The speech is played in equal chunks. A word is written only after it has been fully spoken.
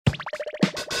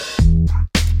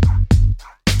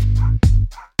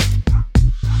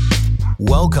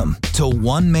Welcome to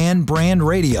One Man Brand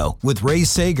Radio with Ray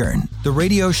Seggern, the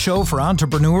radio show for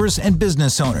entrepreneurs and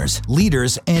business owners,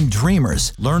 leaders and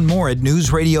dreamers. Learn more at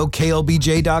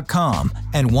newsradioklbj.com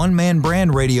and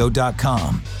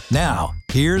onemanbrandradio.com. Now,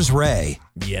 here's Ray.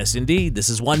 Yes, indeed. This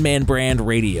is One Man Brand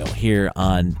Radio here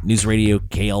on News Radio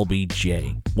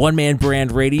KLBJ. One Man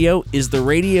Brand Radio is the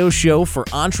radio show for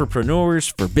entrepreneurs,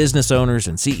 for business owners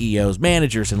and CEOs,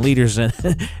 managers and leaders,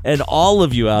 and all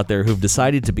of you out there who've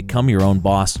decided to become your own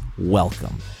boss.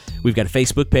 Welcome. We've got a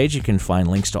Facebook page. You can find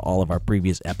links to all of our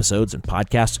previous episodes and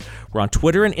podcasts. We're on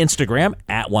Twitter and Instagram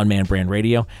at One Man Brand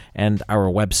Radio, and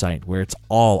our website where it's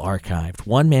all archived,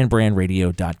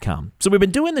 onemanbrandradio.com. So we've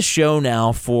been doing the show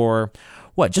now for,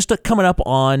 just coming up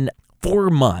on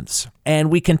 4 months, and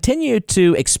we continue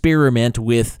to experiment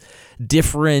with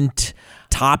different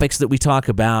topics that we talk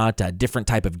about, different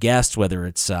type of guests, whether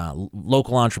it's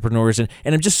local entrepreneurs. And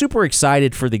I'm just super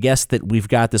excited for the guest that we've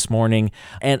got this morning.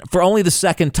 And for only the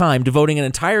second time, devoting an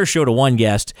entire show to one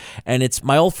guest. And it's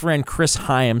my old friend, Chris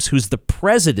Hyams, who's the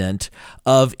president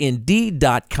of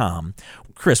Indeed.com.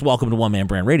 Chris, welcome to One Man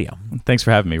Brand Radio. Thanks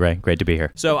for having me, Ray. Great to be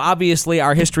here. So obviously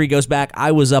our history goes back.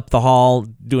 I was up the hall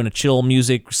doing a chill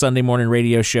music Sunday morning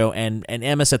radio show, and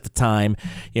Emmis at the time,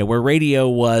 where radio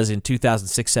was in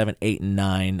 2006, 7, 8, and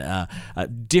 9.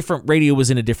 Different radio was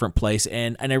in a different place,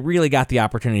 and I really got the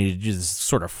opportunity to do this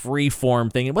sort of free form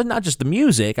thing. It was not just the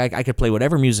music. I could play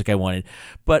whatever music I wanted,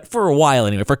 but for a while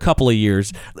anyway, for a couple of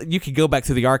years, you could go back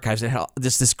through the archives and have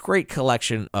this great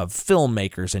collection of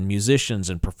filmmakers and musicians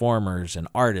and performers and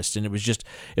artists, and it was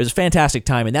a fantastic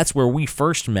time, and that's where we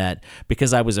first met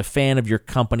because I was a fan of your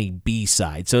company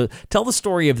B-Side. So tell the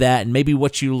story of that and maybe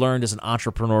what you learned as an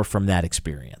entrepreneur from that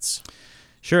experience.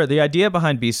 Sure. The idea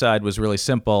behind B-Side was really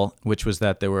simple, which was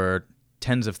that there were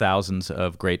tens of thousands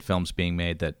of great films being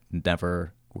made that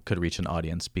never could reach an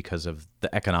audience because of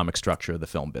the economic structure of the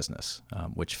film business,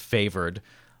 which favored,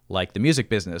 like the music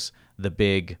business, the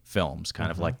big films,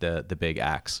 kind of like the big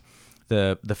acts.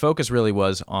 The focus really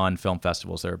was on film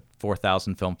festivals. There are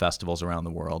 4,000 film festivals around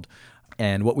the world.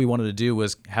 And what we wanted to do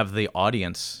was have the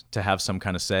audience to have some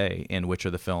kind of say in which are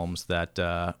the films that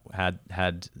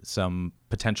had some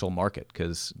potential market,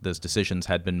 because those decisions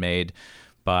had been made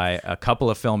by a couple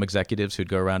of film executives who'd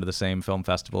go around to the same film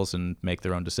festivals and make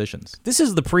their own decisions. This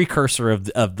is the precursor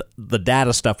of the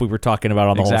data stuff we were talking about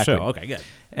on the whole show. Okay, good.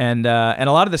 And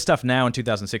a lot of this stuff now in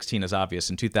 2016 is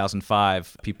obvious. In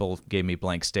 2005, people gave me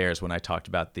blank stares when I talked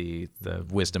about the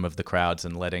wisdom of the crowds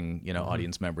and letting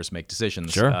audience members make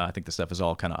decisions. Sure. I think this stuff is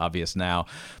all kind of obvious now.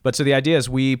 But so the idea is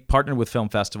we partnered with film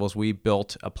festivals. We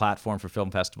built a platform for film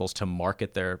festivals to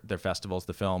market their festivals,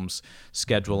 the films,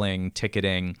 scheduling,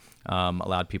 ticketing,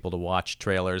 allowed people to watch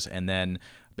trailers, and then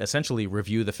essentially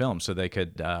review the films, so they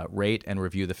could rate and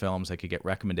review the films. They could get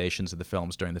recommendations of the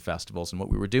films during the festivals. And what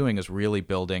we were doing is really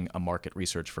building a market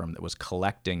research firm that was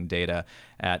collecting data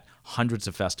at hundreds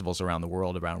of festivals around the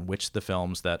world around which the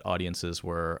films that audiences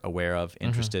were aware of,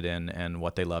 interested in, and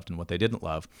what they loved and what they didn't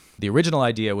love. The original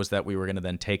idea was that we were going to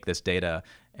then take this data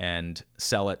and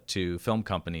sell it to film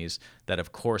companies that,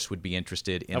 of course, would be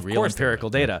interested in real empirical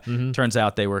data. Turns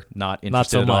out they were not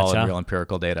interested at all in real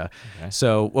empirical data. Okay.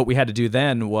 So what we had to do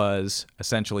then was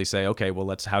essentially say, okay,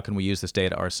 well, how can we use this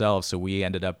data ourselves? So we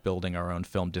ended up building our own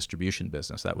film distribution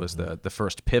business. That was the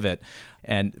first pivot.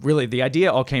 And really, the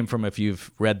idea all came from, if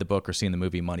you've read the book or seen the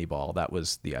movie Moneyball, that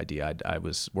was the idea. I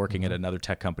was working at another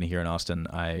tech company here in Austin.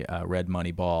 I read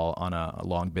Moneyball on a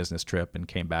long business trip and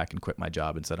came back and quit my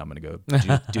job and said, I'm going to go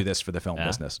do this for the film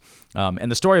business.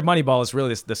 And the story of Moneyball is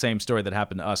really the same story that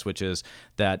happened to us, which is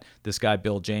that this guy,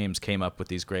 Bill James, came up with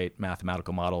these great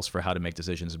mathematical models for how to make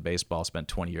decisions in baseball, spent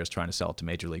 20 years trying to sell it to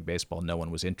Major League Baseball. No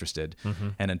one was interested.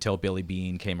 And until Billy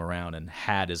Beane came around and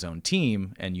had his own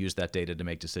team and used that data to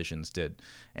make decisions, did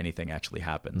anything actually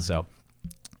happen. So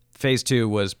Phase 2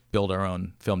 was build our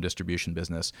own film distribution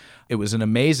business. It was an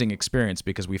amazing experience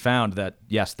because we found that,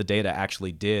 yes, the data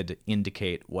actually did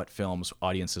indicate what films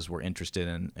audiences were interested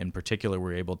in. In particular, we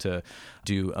were able to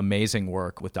do amazing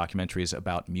work with documentaries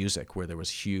about music, where there was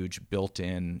huge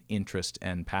built-in interest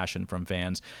and passion from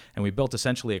fans. And we built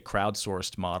essentially a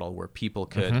crowdsourced model where people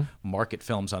could market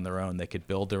films on their own. They could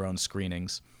build their own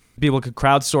screenings. People could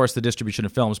crowdsource the distribution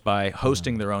of films by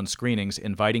hosting their own screenings,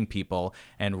 inviting people,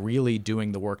 and really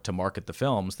doing the work to market the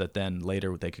films that then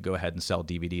later they could go ahead and sell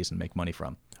DVDs and make money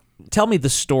from. Tell me the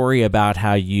story about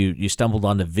how you stumbled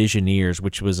onto Visioneers,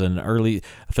 which was an early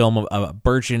film of a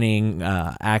burgeoning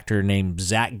actor named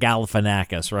Zach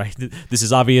Galifianakis, right? This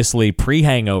is obviously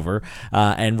pre-Hangover,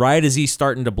 and right as he's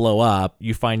starting to blow up,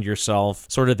 you find yourself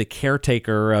sort of the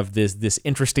caretaker of this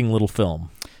interesting little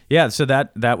film. Yeah, so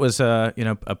that was a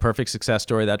perfect success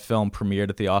story. That film premiered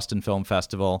at the Austin Film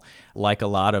Festival. Like a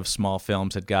lot of small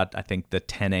films, it got, I think, the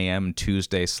 10 a.m.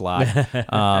 Tuesday slot.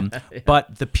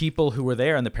 But the people who were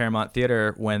there in the Paramount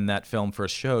Theater when that film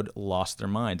first showed lost their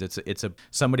minds.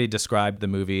 Somebody described the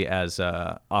movie as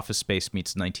Office Space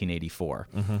meets 1984.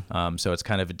 So it's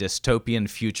kind of a dystopian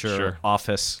future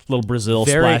office. Little Brazil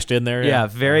splashed in there. Yeah,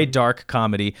 very dark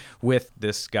comedy with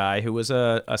this guy who was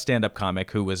a stand-up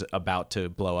comic who was about to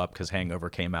blow up because Hangover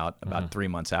came out about 3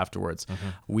 months afterwards.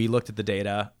 We looked at the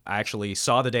data. I actually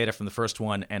saw the data from the first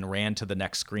one and ran to the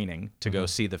next screening to go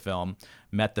see the film,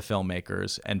 met the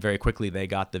filmmakers, and very quickly they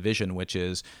got the vision, which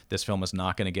is this film is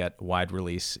not going to get wide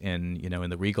release in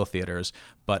the Regal theaters,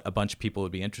 but a bunch of people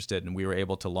would be interested, and we were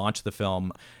able to launch the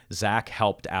film. Zach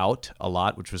helped out a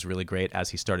lot, which was really great as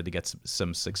he started to get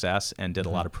some success and did a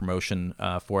lot of promotion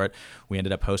for it. We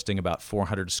ended up hosting about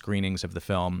 400 screenings of the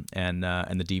film, and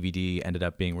the DVD ended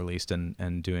up being released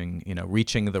and doing,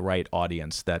 reaching the right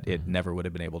audience that it never would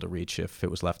have been able to reach if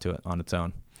it was left to it on its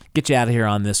own. Get you out of here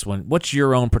on this one. What's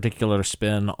your own particular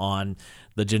spin on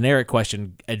the generic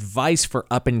question, advice for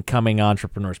up-and-coming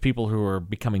entrepreneurs, people who are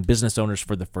becoming business owners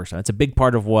for the first time? It's a big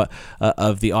part of what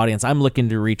of the audience I'm looking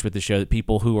to reach with the show,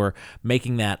 people who are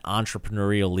making that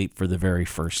entrepreneurial leap for the very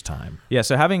first time. Yeah,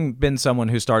 so having been someone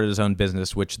who started his own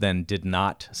business, which then did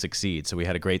not succeed, so we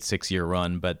had a great 6-year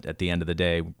run, but at the end of the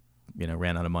day,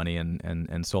 ran out of money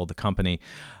and sold the company.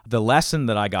 The lesson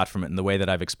that I got from it, and the way that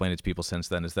I've explained it to people since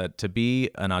then, is that to be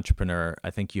an entrepreneur, I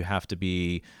think you have to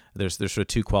be, there's sort of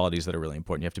two qualities that are really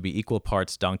important. You have to be equal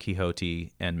parts Don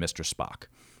Quixote and Mr. Spock.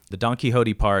 The Don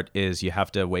Quixote part is you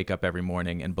have to wake up every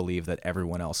morning and believe that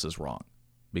everyone else is wrong.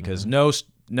 Because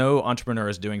no entrepreneur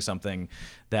is doing something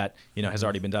that has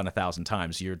already been done 1,000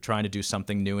 times. You're trying to do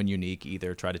something new and unique,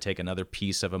 either try to take another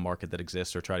piece of a market that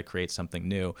exists or try to create something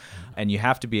new. And you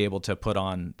have to be able to put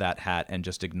on that hat and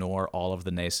just ignore all of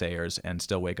the naysayers and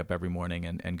still wake up every morning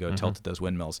and go tilt at those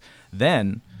windmills.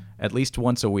 Then, at least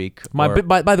once a week. By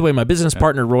the way, my business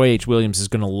partner, Roy H. Williams, is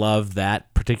going to love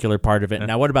that particular part of it.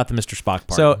 Now, what about the Mr. Spock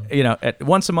part? So, at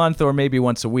once a month or maybe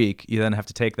once a week, you then have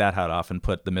to take that hat off and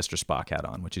put the Mr. Spock hat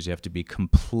on, which is you have to be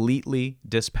completely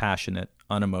dispassionate,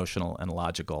 unemotional, and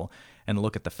logical, and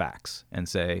look at the facts and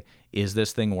say, is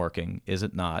this thing working? Is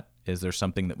it not? Is there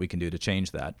something that we can do to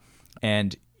change that?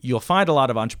 And you'll find a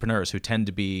lot of entrepreneurs who tend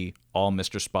to be all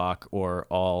Mr. Spock or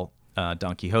all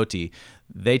Don Quixote.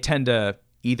 They tend to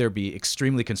either be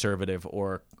extremely conservative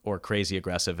or crazy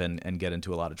aggressive and get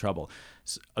into a lot of trouble.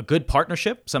 A good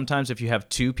partnership, sometimes if you have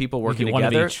two people working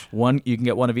together, you can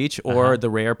get one of each, or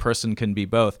the rare person can be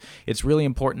both. It's really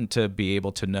important to be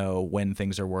able to know when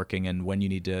things are working and when you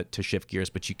need to shift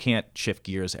gears, but you can't shift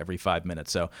gears every 5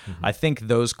 minutes. So I think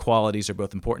those qualities are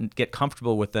both important. Get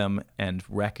comfortable with them and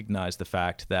recognize the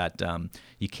fact that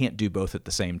you can't do both at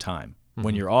the same time.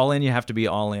 When you're all in, you have to be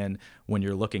all in. When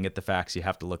you're looking at the facts, you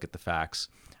have to look at the facts.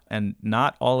 And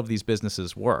not all of these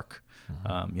businesses work.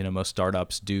 Most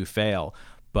startups do fail.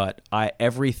 But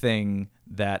everything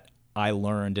that I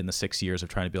learned in the 6 years of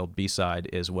trying to build B-Side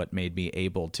is what made me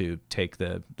able to take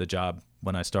the job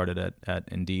when I started at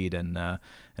Indeed and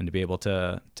to be able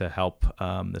to help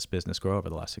this business grow over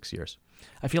the last 6 years.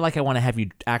 I feel like I want to have you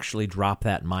actually drop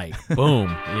that mic. Boom.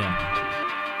 Yeah.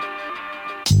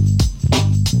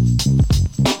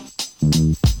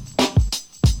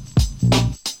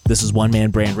 This is One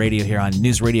Man Brand Radio here on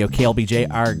News Radio KLBJ.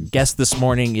 Our guest this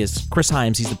morning is Chris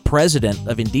Hyams. He's the president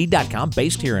of Indeed.com,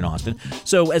 based here in Austin.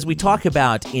 So as we talk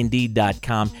about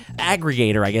Indeed.com,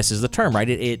 aggregator, I guess is the term, right?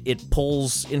 It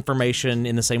pulls information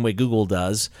in the same way Google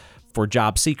does for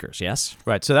job seekers, yes?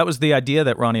 Right. So that was the idea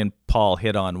that Ronnie and Paul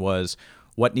hit on, was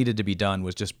what needed to be done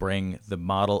was just bring the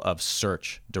model of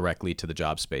search directly to the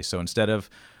job space. So instead of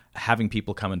having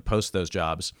people come and post those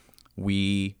jobs,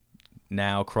 we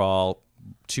now crawl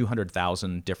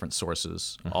 200,000 different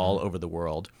sources all over the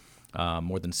world,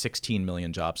 more than 16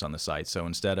 million jobs on the site. So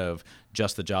instead of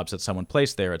just the jobs that someone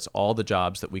placed there, it's all the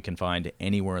jobs that we can find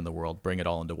anywhere in the world, bring it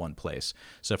all into one place.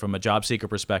 So from a job seeker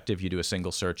perspective, you do a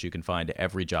single search, you can find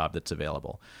every job that's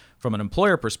available. From an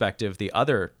employer perspective, the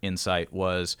other insight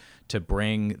was to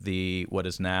bring what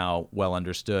is now well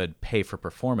understood pay for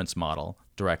performance model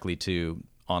directly to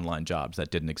online jobs that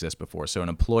didn't exist before. So an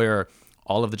employer,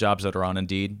 all of the jobs that are on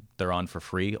Indeed, they're on for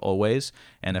free always.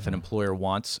 And if an employer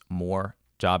wants more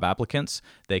job applicants,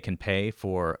 they can pay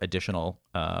for additional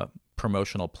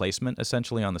promotional placement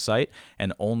essentially on the site.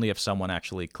 And only if someone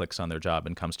actually clicks on their job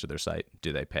and comes to their site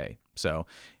do they pay. So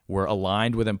we're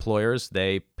aligned with employers.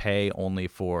 They pay only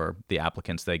for the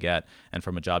applicants they get. And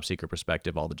from a job seeker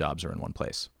perspective, all the jobs are in one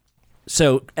place.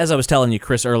 So as I was telling you,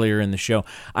 Chris, earlier in the show,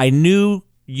 I knew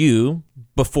you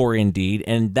before Indeed,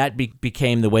 and that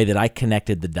became the way that I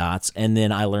connected the dots, and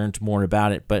then I learned more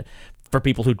about it. But for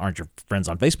people who aren't your friends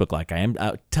on Facebook like I am,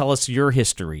 tell us your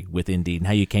history with Indeed and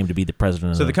how you came to be the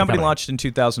president. So the company launched in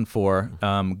 2004,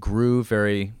 grew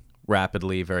very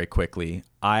rapidly, very quickly.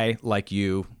 I, like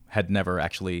you, had never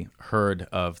actually heard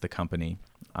of the company.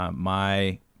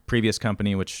 My previous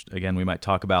company, which again we might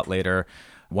talk about later,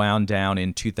 wound down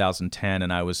in 2010,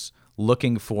 and I was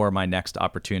looking for my next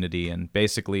opportunity and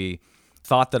basically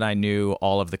thought that I knew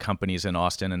all of the companies in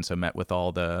Austin, and so met with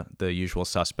all the usual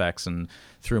suspects and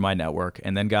through my network,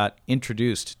 and then got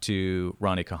introduced to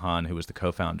Ronnie Kahan, who was the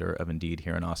co-founder of Indeed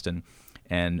here in Austin,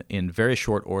 and in very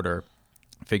short order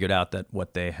figured out that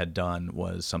what they had done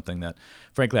was something that,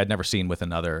 frankly, I'd never seen with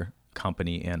another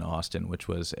company in Austin, which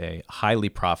was a highly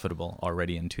profitable,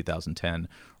 already in 2010,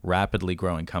 rapidly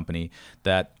growing company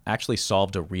that actually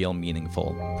solved a real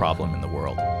meaningful problem in the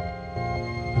world.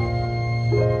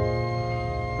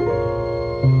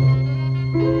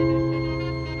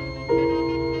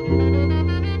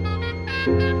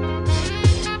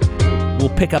 We'll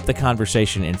pick up the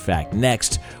conversation, in fact,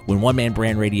 next when One Man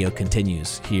Brand Radio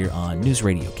continues here on News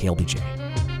Radio KLBJ.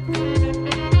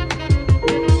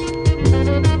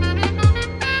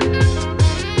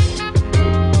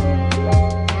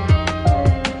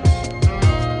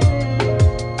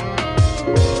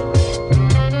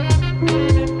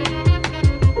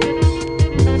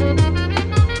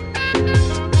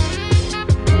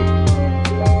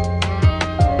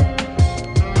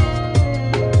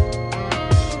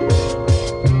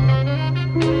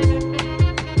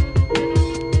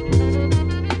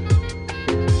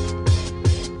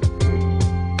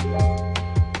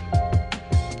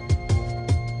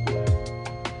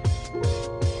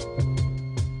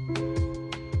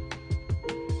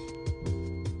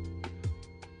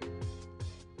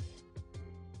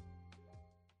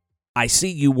 I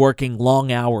see you working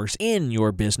long hours in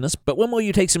your business, but when will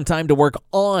you take some time to work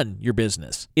on your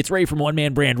business? It's Ray from One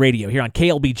Man Brand Radio here on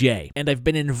KLBJ, and I've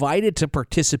been invited to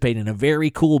participate in a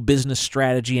very cool business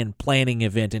strategy and planning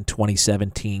event in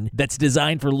 2017 that's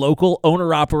designed for local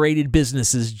owner-operated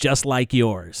businesses just like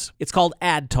yours. It's called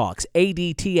Ad Talks,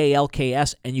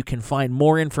 ADTALKS, and you can find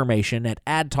more information at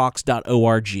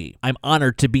adtalks.org. I'm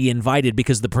honored to be invited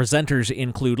because the presenters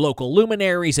include local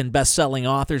luminaries and best-selling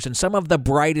authors and some of the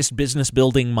brightest business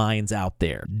building minds out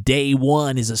there. Day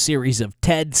one is a series of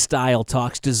TED-style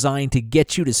talks designed to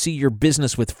get you to see your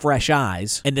business with fresh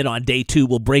eyes. And then on day two,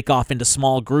 we'll break off into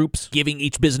small groups, giving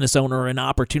each business owner an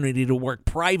opportunity to work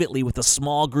privately with a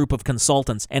small group of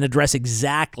consultants and address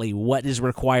exactly what is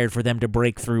required for them to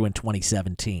break through in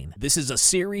 2017. This is a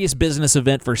serious business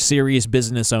event for serious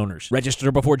business owners.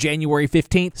 Register before January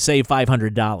 15th, save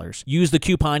 $500. Use the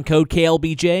coupon code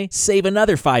KLBJ, save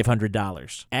another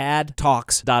 $500.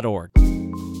 Adtalks.org.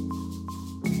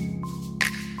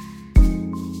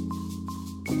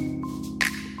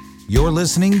 You're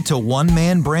listening to One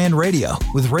Man Brand Radio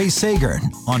with Ray Seggern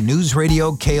on News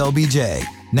Radio KLBJ.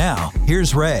 Now,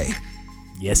 here's Ray.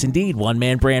 Yes, indeed. One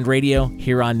Man Brand Radio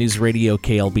here on News Radio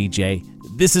KLBJ.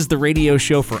 This is the radio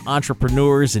show for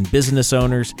entrepreneurs and business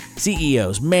owners,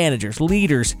 CEOs, managers,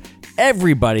 leaders,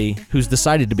 everybody who's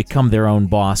decided to become their own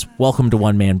boss. Welcome to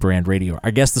One Man Brand Radio.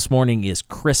 Our guest this morning is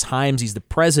Chris Hyams. He's the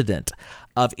president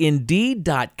of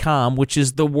Indeed.com, which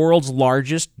is the world's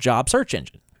largest job search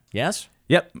engine. Yes?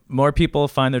 Yep. More people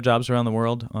find their jobs around the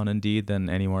world on Indeed than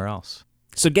anywhere else.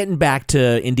 So getting back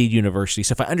to Indeed University,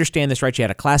 so if I understand this right, you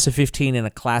had a class of 15 and a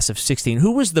class of 16.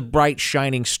 Who was the bright,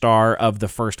 shining star of the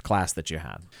first class that you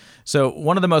had? So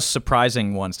one of the most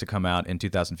surprising ones to come out in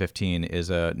 2015 is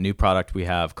a new product we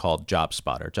have called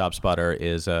JobSpotter. JobSpotter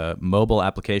is a mobile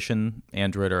application,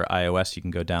 Android or iOS. You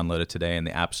can go download it today in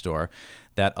the App Store,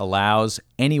 that allows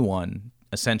anyone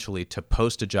essentially to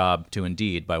post a job to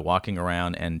Indeed by walking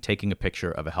around and taking a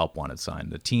picture of a help wanted sign.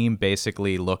 The team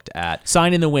basically looked at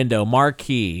sign in the window,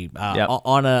 marquee,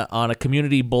 on a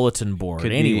community bulletin board,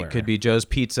 anywhere. Could be Joe's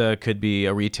Pizza, could be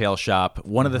a retail shop.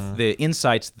 One of the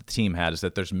insights the team had is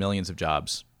that there's millions of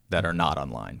jobs that are not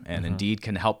online, and Indeed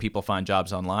can help people find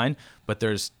jobs online, but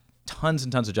there's tons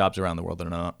and tons of jobs around the world that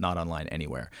are not online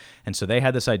anywhere. And so they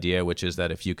had this idea, which is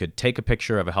that if you could take a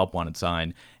picture of a help wanted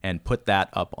sign and put that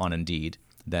up on Indeed,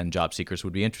 then job seekers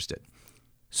would be interested.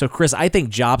 So, Chris, I think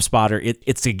JobSpotter,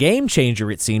 it's a game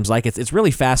changer, it seems like. It's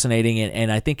really fascinating,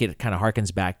 and I think it kind of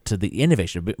harkens back to the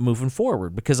innovation moving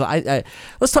forward. Because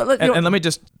let's talk. And let me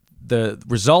just, the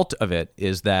result of it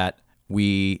is that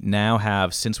we now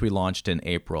have, since we launched in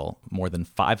April, more than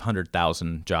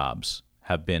 500,000 jobs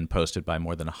have been posted by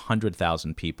more than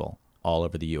 100,000 people all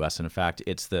over the U.S. And in fact,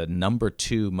 it's the number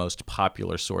 2 most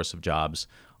popular source of jobs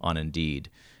on Indeed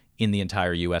in the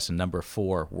entire U.S. and number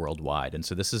 4 worldwide. And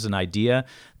so this is an idea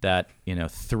that,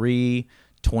 3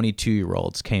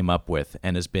 22-year-olds came up with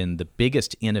and has been the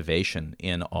biggest innovation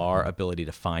in our ability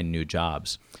to find new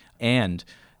jobs. And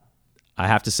I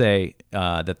have to say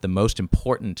that the most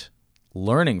important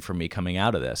learning for me coming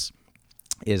out of this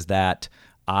is that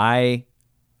I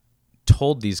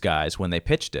told these guys when they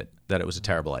pitched it that it was a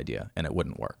terrible idea and it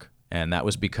wouldn't work. And that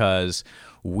was because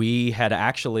we had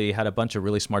actually had a bunch of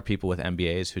really smart people with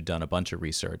MBAs who'd done a bunch of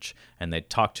research, and they'd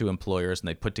talked to employers and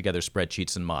they'd put together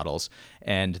spreadsheets and models,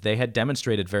 and they had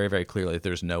demonstrated very, very clearly that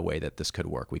there's no way that this could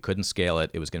work. We couldn't scale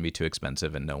it. It was going to be too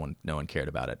expensive, and no one cared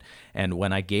about it. And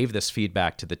when I gave this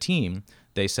feedback to the team,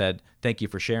 they said, "Thank you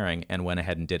for sharing," and went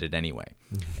ahead and did it anyway.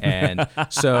 And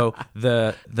so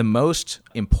the most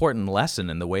important lesson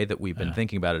in the way that we've been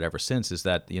thinking about it ever since is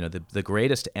that the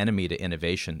greatest enemy to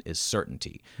innovation is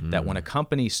certainty. That when a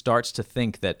company starts to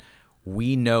think that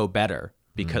we know better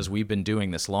because we've been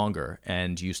doing this longer,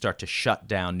 and you start to shut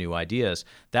down new ideas,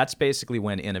 that's basically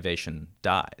when innovation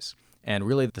dies. And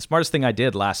really, the smartest thing I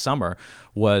did last summer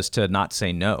was to not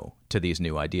say no to these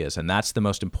new ideas. And that's the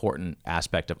most important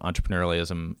aspect of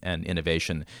entrepreneurialism and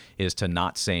innovation, is to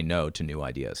not say no to new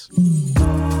ideas.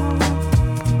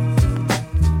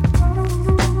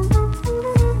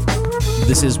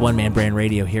 This is One Man Brand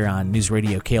Radio here on News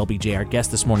Radio KLBJ. Our guest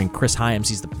this morning, Chris Hyams.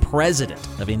 He's the president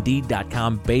of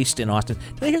Indeed.com, based in Austin.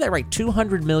 Did I hear that right?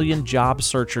 200 million job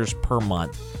searchers per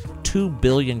month, 2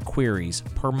 billion queries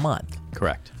per month.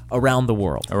 Correct. Around the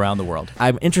world. Around the world.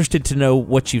 I'm interested to know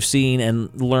what you've seen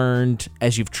and learned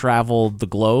as you've traveled the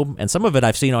globe, and some of it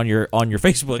I've seen on your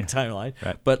Facebook timeline.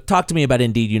 Right. But talk to me about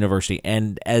Indeed University.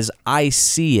 And as I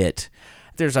see it,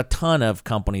 there's a ton of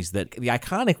companies that the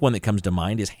iconic one that comes to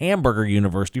mind is Hamburger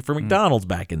University for McDonald's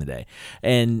back in the day.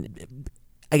 And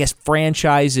I guess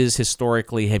franchises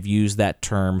historically have used that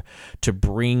term to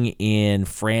bring in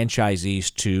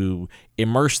franchisees to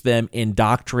immerse them,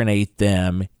 indoctrinate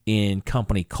them in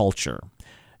company culture.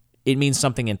 It means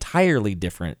something entirely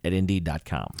different at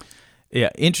Indeed.com. Yeah,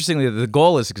 interestingly, the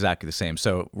goal is exactly the same.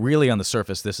 So really on the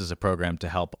surface, this is a program to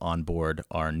help onboard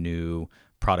our new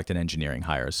product and engineering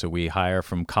hires. So we hire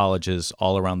from colleges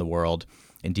all around the world.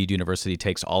 Indeed University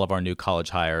takes all of our new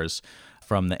college hires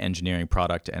from the engineering,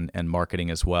 product, and marketing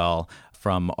as well,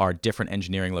 from our different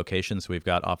engineering locations. We've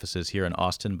got offices here in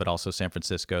Austin, but also San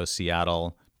Francisco,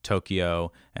 Seattle,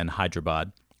 Tokyo, and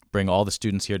Hyderabad. Bring all the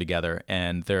students here together,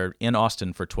 and they're in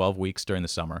Austin for 12 weeks during the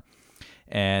summer.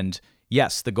 And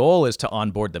yes, the goal is to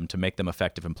onboard them, to make them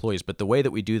effective employees, but the way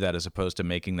that we do that, as opposed to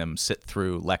making them sit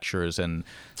through lectures and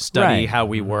study how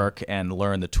we work and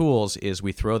learn the tools, is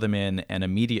we throw them in and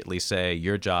immediately say,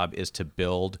 your job is to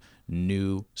build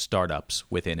new startups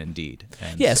within Indeed.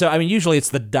 And so I mean, usually it's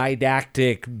the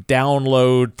didactic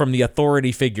download from the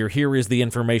authority figure. Here is the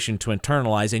information to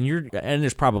internalize, and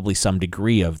there's probably some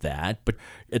degree of that, but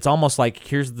it's almost like,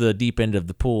 here's the deep end of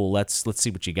the pool. Let's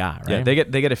see what you got. Right? Yeah,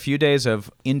 they get a few days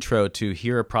of intro to,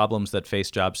 here are problems that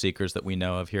face job seekers that we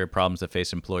know of. Here are problems that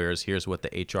face employers. Here's what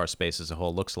the HR space as a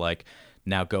whole looks like.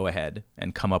 Now go ahead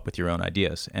and come up with your own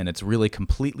ideas. And it's really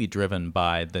completely driven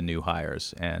by the new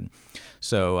hires. And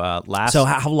so So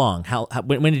how long?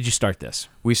 When did you start this?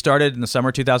 We started in the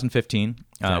summer 2015.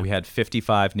 We had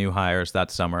 55 new hires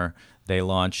that summer. They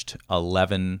launched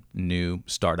 11 new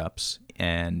startups.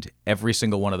 And every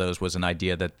single one of those was an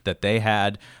idea that they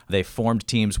had. They formed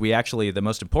teams. The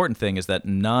most important thing is that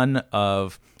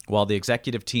while the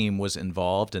executive team was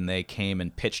involved and they came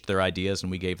and pitched their ideas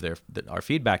and we gave our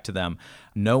feedback to them,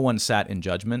 no one sat in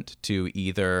judgment to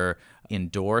either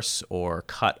endorse or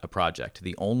cut a project.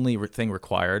 The only thing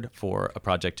required for a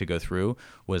project to go through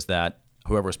was that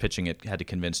whoever was pitching it had to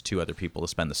convince 2 other people to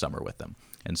spend the summer with them.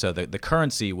 And so the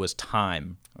currency was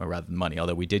time rather than money.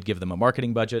 Although we did give them a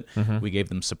marketing budget, we gave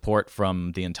them support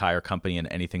from the entire company and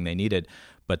anything they needed.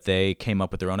 But they came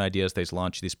up with their own ideas. They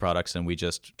launched these products, and we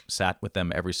just sat with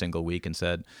them every single week and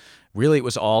said, really, it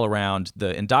was all around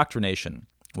the indoctrination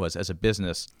was, as a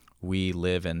business, we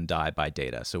live and die by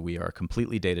data. So we are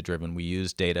completely data-driven. We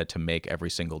use data to make every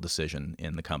single decision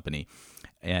in the company.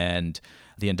 And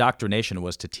the indoctrination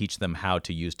was to teach them how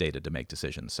to use data to make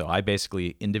decisions. So I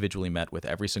basically individually met with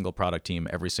every single product team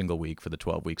every single week for the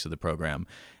 12 weeks of the program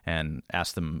and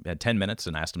had 10 minutes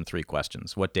and asked them 3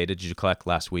 questions. What data did you collect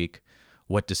last week?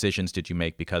 What decisions did you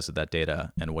make because of that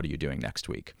data? And what are you doing next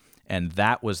week? And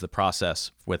that was the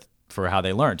process for how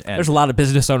they learned. And there's a lot of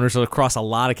business owners across a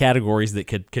lot of categories that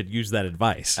could use that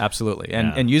advice. Absolutely.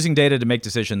 And using data to make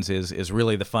decisions is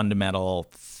really the fundamental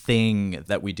thing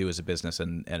that we do as a business.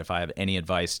 And if I have any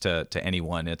advice to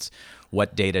anyone, it's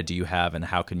what data do you have and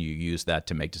how can you use that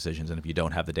to make decisions? And if you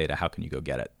don't have the data, how can you go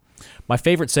get it? My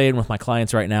favorite saying with my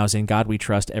clients right now is, "In God we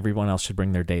trust. Everyone else should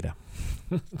bring their data."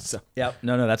 So. Yeah,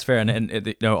 no, that's fair.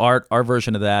 And our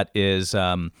version of that is,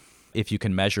 if you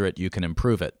can measure it, you can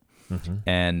improve it. Mm-hmm.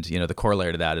 And the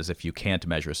corollary to that is, if you can't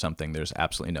measure something, there's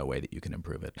absolutely no way that you can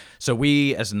improve it. So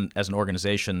we, as an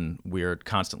organization, we're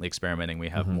constantly experimenting. We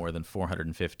have more than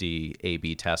 450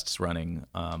 A/B tests running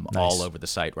all over the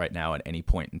site right now at any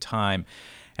point in time.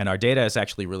 And our data is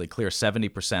actually really clear.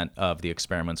 70% of the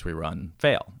experiments we run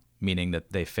fail, meaning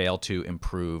that they fail to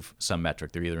improve some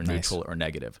metric. They're either neutral or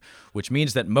negative, which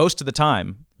means that most of the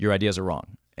time your ideas are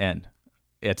wrong. And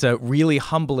it's a really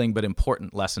humbling but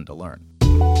important lesson to learn.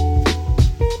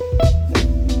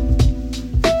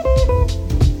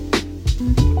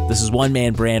 This is One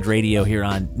Man Brand Radio here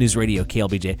on News Radio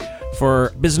KLBJ.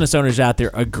 For business owners out there,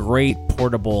 a great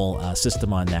portable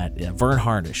system on that. Vern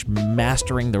Harnish,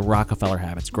 Mastering the Rockefeller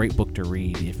Habits. Great book to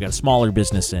read if you've got a smaller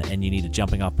business and you need a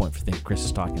jumping off point for things Chris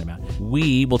is talking about.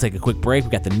 We will take a quick break.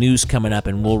 We've got the news coming up,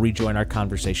 and we'll rejoin our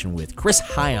conversation with Chris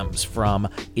Hyams from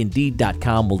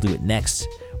Indeed.com. We'll do it next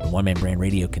when One Man Brand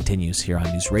Radio continues here on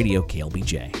News Radio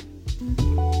KLBJ.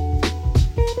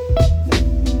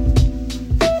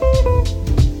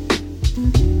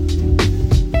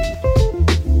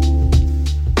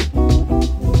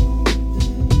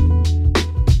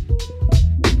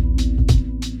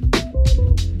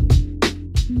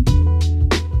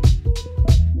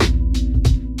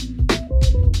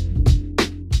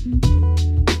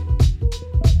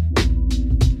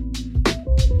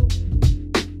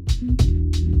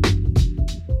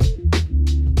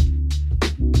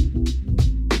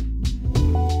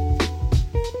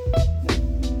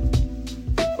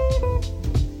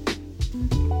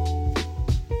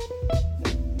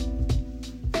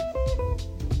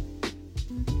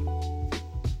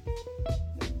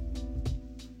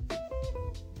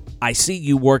 I see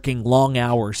you working long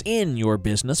hours in your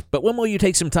business, but when will you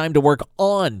take some time to work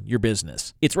on your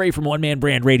business? It's Ray from One Man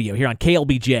Brand Radio here on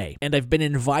KLBJ, and I've been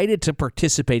invited to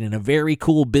participate in a very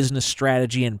cool business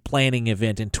strategy and planning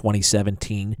event in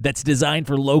 2017 that's designed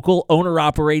for local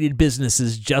owner-operated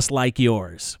businesses just like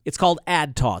yours. It's called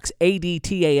Ad Talks,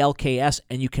 ADTALKS,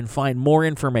 and you can find more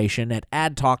information at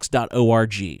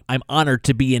adtalks.org. I'm honored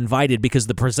to be invited because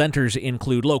the presenters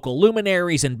include local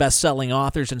luminaries and best-selling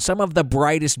authors and some of the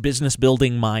brightest business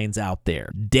building minds out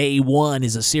there. Day one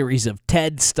is a series of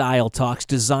TED-style talks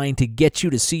designed to get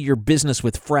you to see your business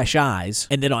with fresh eyes.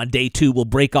 And then on day two, we'll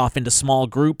break off into small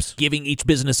groups, giving each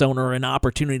business owner an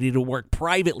opportunity to work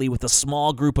privately with a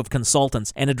small group of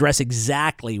consultants and address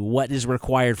exactly what is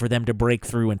required for them to break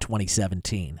through in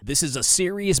 2017. This is a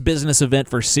serious business event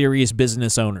for serious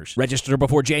business owners. Register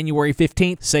before January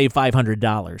 15th, save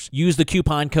 $500. Use the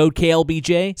coupon code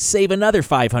KLBJ, save another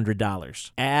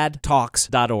 $500.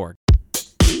 Adtalks.org.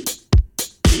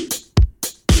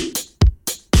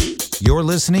 You're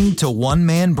listening to One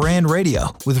Man Brand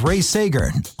Radio with Ray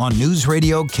Seggern on News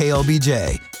Radio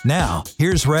KLBJ. Now,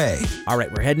 here's Ray. All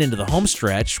right, we're heading into the home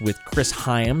stretch with Chris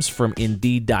Hyams from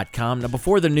Indeed.com. Now,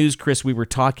 before the news, Chris, we were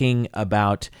talking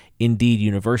about Indeed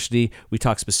University. We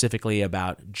talked specifically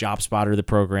about JobSpotter, the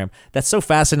program. That's so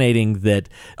fascinating that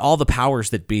all the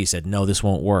powers that be said, no, this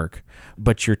won't work.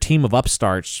 But your team of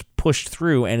upstarts pushed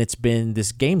through, and it's been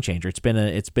this game changer. It's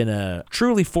been a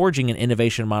truly forging an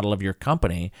innovation model of your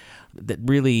company that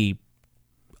really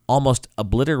almost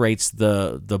obliterates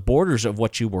the borders of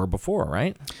what you were before,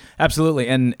 right? Absolutely.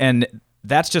 And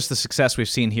that's just the success we've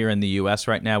seen here in the U.S.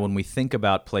 right now. When we think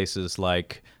about places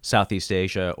like Southeast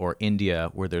Asia or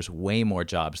India, where there's way more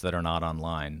jobs that are not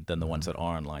online than the ones that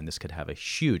are online, this could have a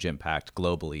huge impact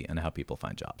globally on how people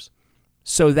find jobs.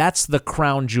 So that's the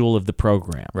crown jewel of the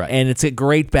program. Right. And it's a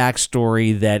great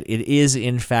backstory that it is,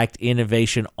 in fact,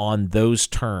 innovation on those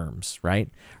terms, right?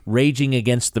 Raging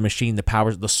against the machine, the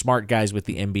powers, the smart guys with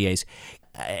the MBAs.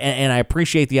 And I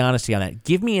appreciate the honesty on that.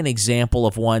 Give me an example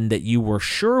of one that you were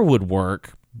sure would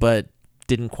work, but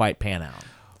didn't quite pan out.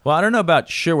 Well, I don't know about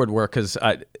sure would work, because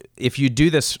if you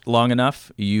do this long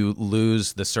enough, you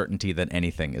lose the certainty that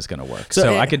anything is going to work.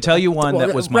 So I can tell you one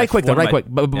that was right quick.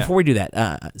 But before we do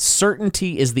that,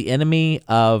 certainty is the enemy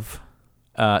of...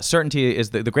 certainty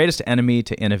is the greatest enemy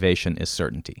to innovation is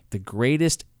certainty. The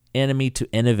greatest enemy to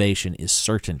innovation is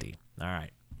certainty. All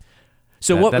right.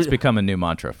 So that's become a new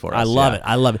mantra for us. I love it.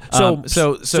 I love it. So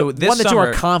this one that summer, you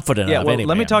are confident of. Well,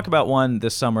 let me talk about one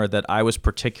this summer that I was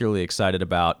particularly excited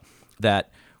about,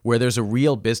 where there's a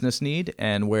real business need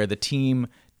and where the team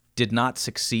did not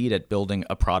succeed at building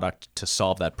a product to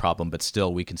solve that problem, but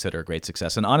still we consider a great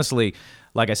success. And honestly,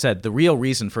 like I said, the real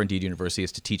reason for Indeed University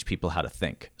is to teach people how to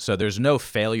think. So there's no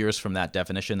failures from that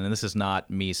definition. And this is not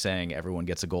me saying everyone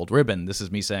gets a gold ribbon. This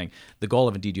is me saying the goal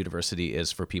of Indeed University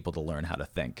is for people to learn how to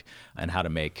think and how to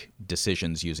make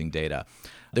decisions using data.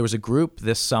 There was a group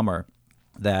this summer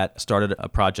that started a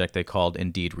project they called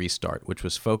Indeed Restart, which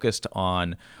was focused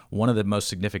on one of the most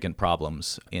significant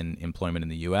problems in employment in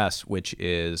the U.S., which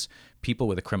is people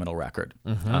with a criminal record.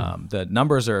 The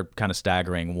numbers are kind of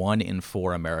staggering. 1 in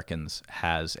 4 Americans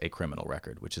has a criminal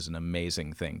record, which is an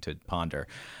amazing thing to ponder.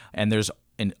 And there's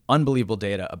an unbelievable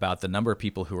data about the number of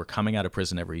people who are coming out of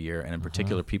prison every year, and in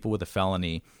particular, people with a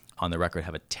felony on the record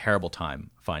have a terrible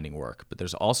time finding work. But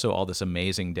there's also all this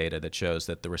amazing data that shows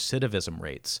that the recidivism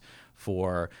rates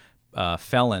for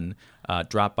felon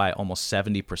drop by almost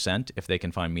 70% if they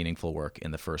can find meaningful work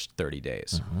in the first 30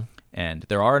 days. And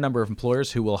there are a number of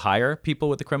employers who will hire people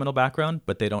with a criminal background,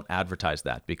 but they don't advertise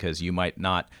that because you might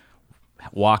not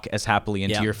walk as happily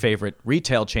into your favorite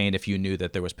retail chain if you knew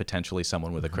that there was potentially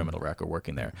someone with a criminal record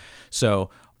working there.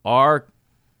 So our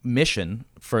mission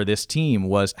for this team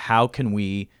was, how can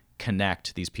we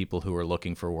connect these people who are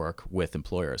looking for work with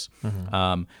employers?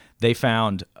 They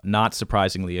found, not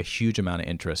surprisingly, a huge amount of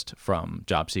interest from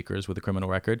job seekers with a criminal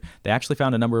record. They actually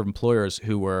found a number of employers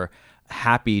who were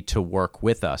happy to work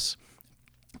with us,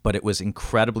 but it was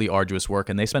incredibly arduous work,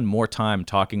 and they spend more time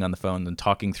talking on the phone than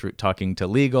talking to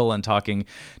legal and talking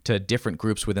to different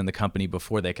groups within the company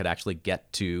before they could actually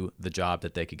get to the job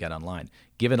that they could get online.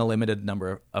 Given a limited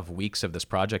number of weeks of this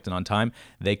project and on time,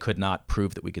 they could not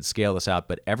prove that we could scale this out,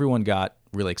 but everyone got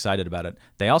really excited about it.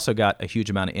 They also got a huge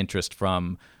amount of interest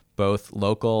from both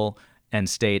local and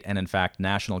state, and in fact,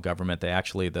 national government. They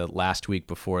actually, the last week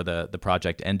before the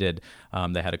project ended,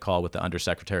 they had a call with the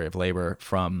Undersecretary of Labor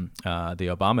from the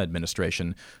Obama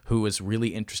administration, who was really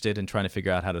interested in trying to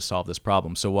figure out how to solve this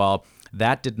problem. So while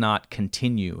that did not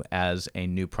continue as a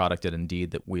new product at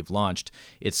Indeed that we've launched,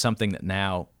 it's something that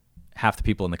now half the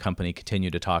people in the company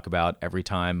continue to talk about. Every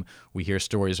time we hear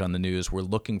stories on the news, we're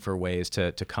looking for ways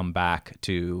to come back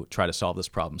to try to solve this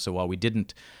problem. So while we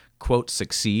didn't, quote,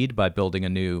 succeed by building a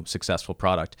new successful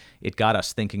product, it got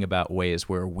us thinking about ways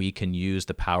where we can use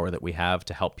the power that we have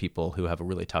to help people who have a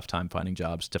really tough time finding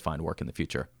jobs to find work in the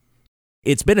future.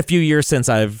 It's been a few years since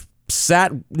I've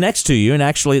sat next to you, and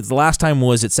actually the last time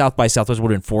was at South by Southwest, would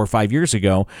have been 4 or 5 years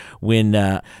ago,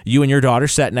 when you and your daughter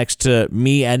sat next to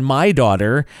me and my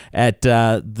daughter at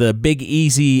the Big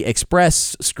Easy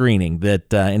Express screening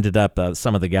that ended up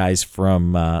some of the guys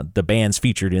from the bands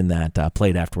featured in that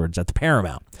played afterwards at the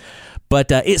Paramount. But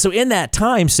so in that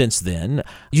time since then,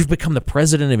 you've become the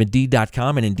president of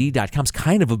Indeed.com, and Indeed.com's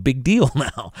kind of a big deal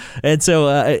now. And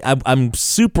so I'm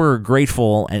super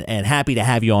grateful and happy to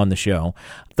have you on the show.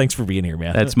 Thanks for being here,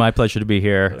 man. It's my pleasure to be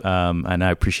here, and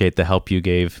I appreciate the help you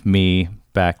gave me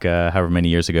back however many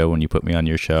years ago when you put me on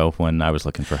your show when I was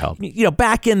looking for help. You know,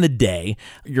 back in the day,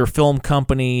 your film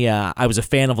company, I was a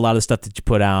fan of a lot of the stuff that you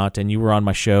put out, and you were on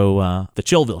my show, The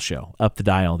Chillville Show, up the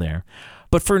dial there.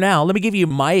 But for now, let me give you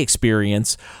my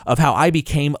experience of how I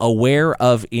became aware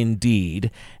of Indeed.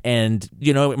 And,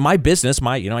 you know, my business,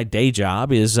 my day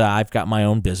job is I've got my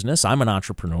own business. I'm an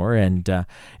entrepreneur, and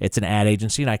it's an ad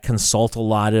agency, and I consult a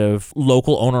lot of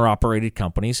local owner-operated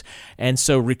companies. And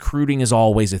so recruiting is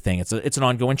always a thing. It's an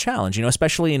ongoing challenge, you know,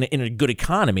 especially in a good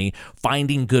economy.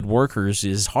 Finding good workers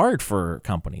is hard for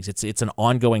companies. It's an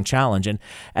ongoing challenge. And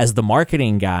as the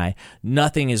marketing guy,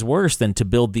 nothing is worse than to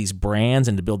build these brands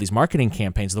and to build these marketing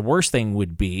campaigns. The worst thing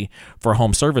would be for a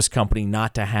home service company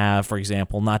not to have, for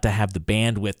example, not to have the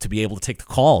bandwidth to be able to take the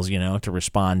calls, you know, to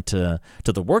respond to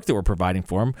the work that we're providing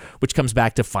for them, which comes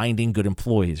back to finding good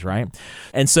employees, right?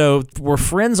 And so we're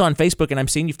friends on Facebook, and I'm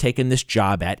seeing you've taken this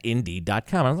job at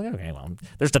Indeed.com. I was like, okay, well,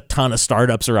 there's a ton of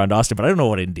startups around Austin, but I don't know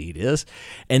what Indeed is.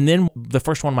 And then the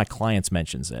first one of my clients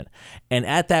mentions it. And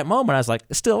at that moment, I was like,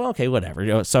 still, okay, whatever.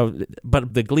 You know, so,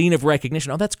 but the glean of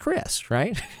recognition, oh, that's Chris,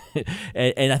 right?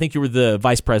 and I think you were the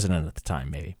vice president at the time,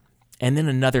 maybe. And then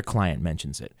another client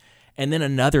mentions it. And then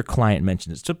another client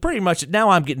mentions it. So pretty much now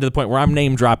I'm getting to the point where I'm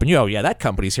name dropping you. Oh, yeah, that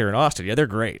company's here in Austin. Yeah, they're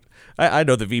great. I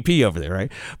know the VP over there,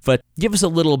 right? But give us a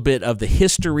little bit of the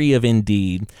history of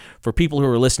Indeed for people who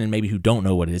are listening, maybe who don't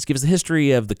know what it is. Give us the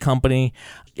history of the company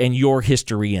and your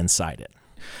history inside it.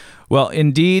 Well,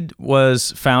 Indeed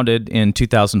was founded in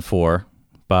 2004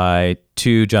 by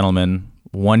two gentlemen,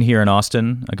 one here in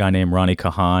Austin, a guy named Ronnie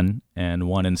Kahan, and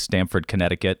one in Stamford,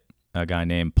 Connecticut, a guy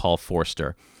named Paul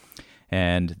Forster.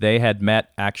 And they had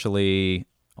met actually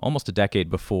almost a decade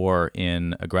before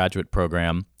in a graduate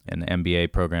program, an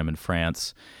MBA program in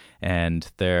France. And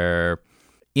their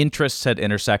interests had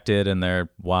intersected and their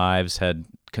wives had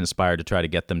conspired to try to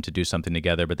get them to do something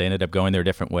together, but they ended up going their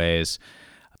different ways.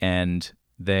 And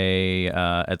they,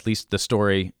 at least the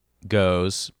story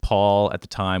goes, Paul at the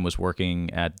time was working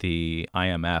at the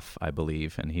IMF, I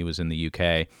believe, and he was in the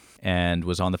UK and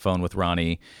was on the phone with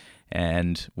Ronnie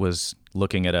and was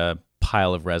looking at a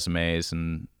pile of resumes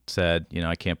and said,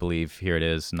 I can't believe here it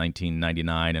is,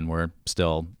 1999, and we're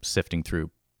still sifting through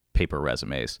paper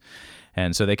resumes.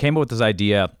 And so they came up with this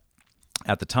idea.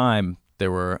 At the time,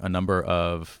 there were a number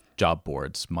of job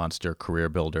boards, Monster, Career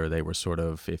Builder. They were sort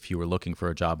of, if you were looking for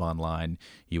a job online,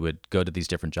 you would go to these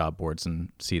different job boards and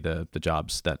see the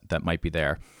jobs that might be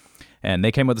there. And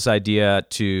they came with this idea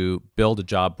to build a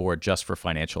job board just for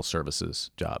financial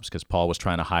services jobs, because Paul was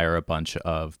trying to hire a bunch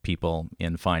of people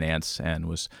in finance and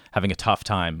was having a tough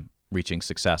time reaching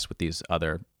success with these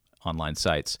other online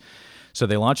sites. So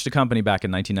they launched a company back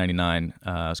in 1999.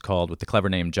 It's called, with the clever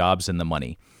name, Jobs in the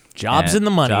Money. Jobs in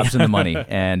the Money. Jobs in the Money.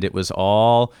 And it was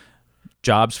all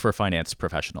jobs for finance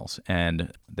professionals.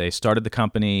 And they started the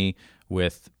company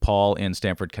with Paul in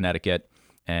Stamford, Connecticut,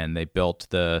 and they built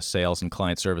the sales and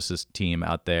client services team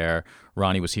out there.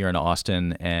 Ronnie was here in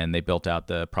Austin, and they built out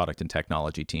the product and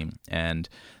technology team. And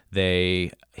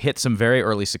they hit some very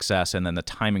early success, and then the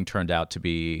timing turned out to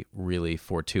be really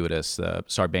fortuitous. The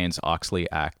Sarbanes-Oxley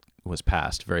Act was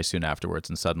passed very soon afterwards,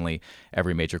 and suddenly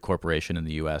every major corporation in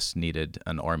the U.S. needed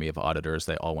an army of auditors.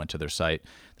 They all went to their site.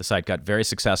 The site got very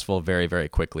successful very, very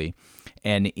quickly.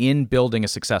 And in building a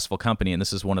successful company, and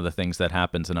this is one of the things that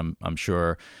happens, and I'm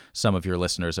sure some of your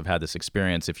listeners have had this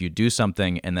experience, if you do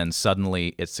something and then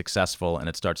suddenly it's successful and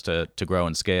it starts to grow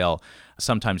and scale,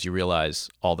 sometimes you realize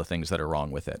all the things that are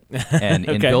wrong with it. And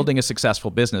in building a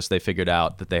successful business, they figured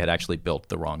out that they had actually built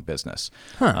the wrong business.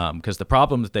 Because the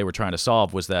problem that they were trying to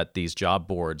solve was that these job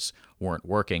boards weren't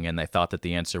working, and they thought that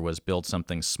the answer was build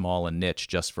something small and niche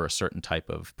just for a certain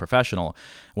type of professional.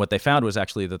 What they found was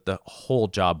actually that the whole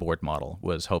job board model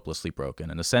was hopelessly broken.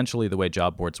 And essentially the way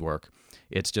job boards work,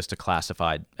 it's just a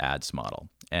classified ads model.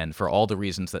 And for all the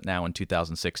reasons that now in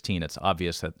 2016, it's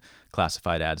obvious that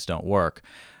classified ads don't work,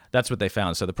 that's what they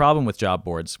found. So the problem with job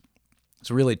boards is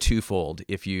really twofold.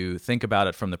 If you think about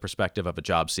it from the perspective of a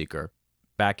job seeker,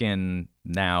 back in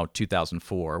now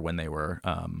 2004, when they were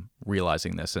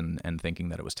realizing this and thinking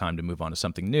that it was time to move on to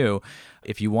something new,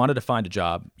 if you wanted to find a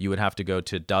job, you would have to go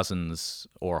to dozens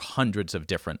or hundreds of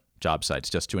different job sites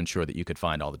just to ensure that you could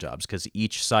find all the jobs, because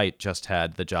each site just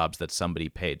had the jobs that somebody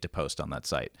paid to post on that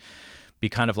site. Be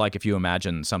kind of like if you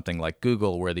imagine something like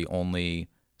Google, where the only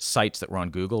sites that were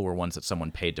on Google were ones that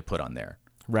someone paid to put on there.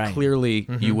 Right. Clearly,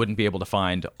 you wouldn't be able to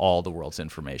find all the world's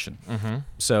information.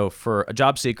 So for a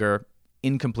job seeker,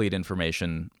 incomplete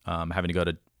information, having to go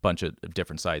to a bunch of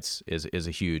different sites is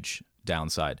a huge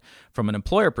downside. From an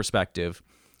employer perspective,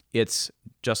 it's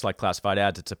just like classified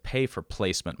ads. It's a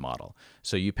pay-for-placement model.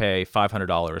 So you pay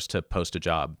 $500 to post a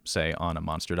job, say, on a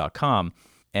monster.com,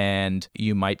 and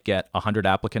you might get 100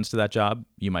 applicants to that job.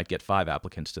 You might get 5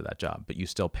 applicants to that job, but you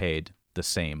still paid the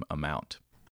same amount.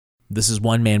 This is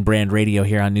One Man Brand Radio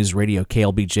here on News Radio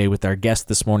KLBJ with our guest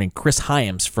this morning, Chris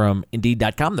Hyams from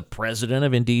Indeed.com, the president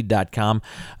of Indeed.com,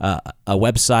 a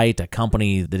website, a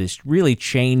company that is really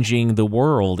changing the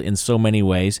world in so many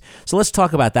ways. So let's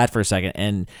talk about that for a second.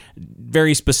 And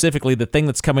very specifically, the thing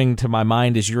that's coming to my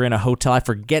mind is you're in a hotel. I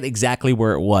forget exactly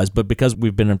where it was, but because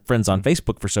we've been friends on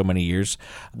Facebook for so many years,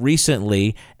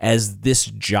 recently, as this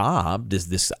job,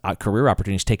 this career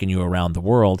opportunity has taken you around the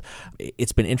world,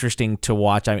 it's been interesting to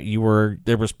watch. I mean,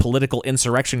 there was political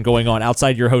insurrection going on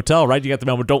outside your hotel, right? You got the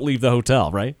memo, don't leave the hotel,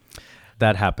 right?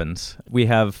 That happens. We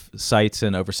have sites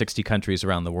in over 60 countries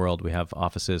around the world. We have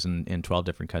offices in 12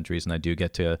 different countries, and I do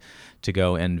get to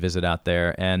go and visit out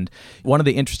there. And one of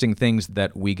the interesting things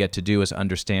that we get to do is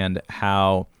understand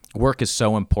how work is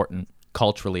so important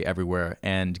culturally everywhere.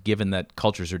 And given that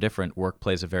cultures are different, work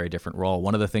plays a very different role.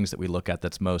 One of the things that we look at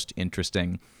that's most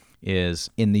interesting is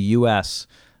in the U.S.,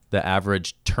 the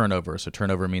average turnover. So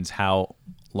turnover means how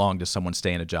long does someone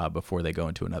stay in a job before they go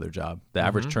into another job. The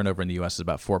average turnover in the U.S. is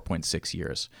about 4.6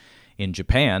 years. In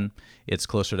Japan, it's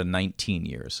closer to 19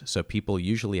 years. So people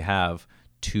usually have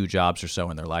 2 jobs or so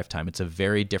in their lifetime. It's a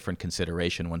very different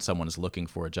consideration when someone is looking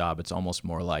for a job. It's almost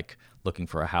more like looking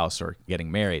for a house or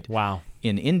getting married. Wow.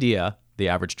 In India, the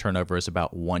average turnover is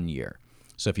about 1 year.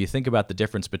 So if you think about the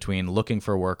difference between looking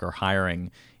for work or hiring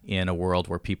in a world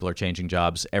where people are changing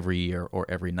jobs every year or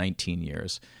every 19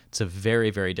 years, it's a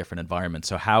very, very different environment.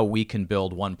 So how we can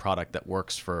build one product that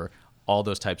works for all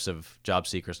those types of job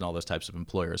seekers and all those types of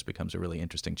employers becomes a really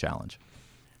interesting challenge.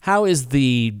 How is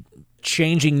the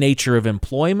changing nature of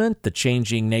employment, the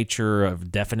changing nature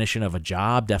of definition of a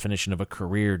job, definition of a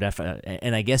career,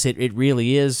 and I guess it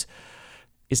really is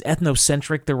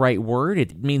ethnocentric the right word?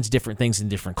 It means different things in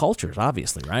different cultures,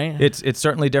 obviously, right? It's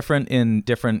certainly different in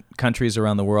different countries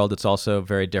around the world. It's also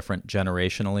very different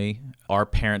generationally. Our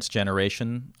parents'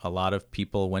 generation, a lot of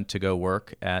people went to go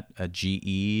work at a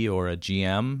GE or a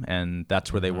GM, and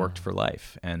that's where they worked for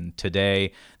life. And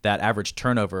today, that average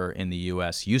turnover in the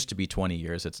U.S. used to be 20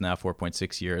 years. It's now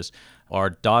 4.6 years. Our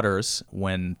daughters,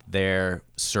 when they're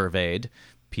surveyed,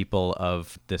 people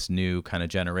of this new kind of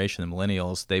generation, the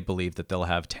millennials, they believe that they'll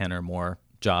have 10 or more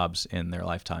jobs in their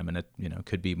lifetime, and it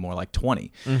could be more like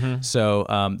 20. So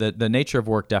the nature of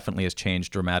work definitely has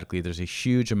changed dramatically. There's a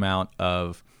huge amount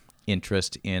of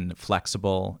interest in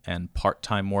flexible and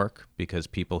part-time work because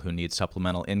people who need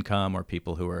supplemental income or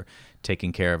people who are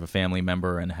taking care of a family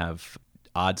member and have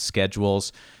odd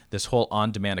schedules. This whole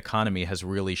on-demand economy has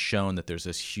really shown that there's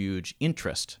this huge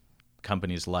interest.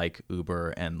 Companies like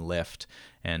Uber and Lyft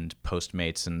and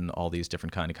Postmates and all these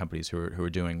different kind of companies who are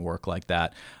doing work like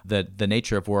that. The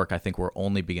nature of work, I think we're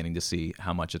only beginning to see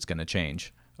how much it's going to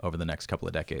change over the next couple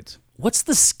of decades. What's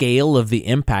the scale of the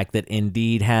impact that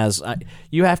Indeed has?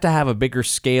 You have to have a bigger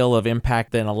scale of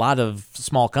impact than a lot of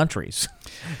small countries.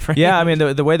 Right? Yeah, I mean,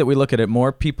 the way that we look at it,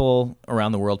 more people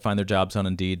around the world find their jobs on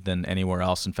Indeed than anywhere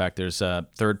else. In fact, there's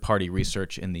third-party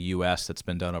research in the U.S. that's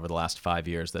been done over the last 5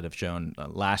 years that have shown,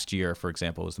 last year, for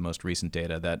example, was the most recent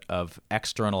data, that of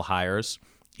external hires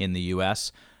in the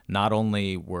U.S., not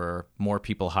only were more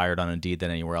people hired on Indeed than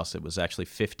anywhere else, it was actually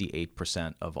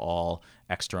 58% of all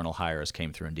external hires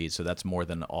came through Indeed. So that's more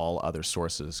than all other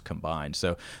sources combined.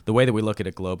 So the way that we look at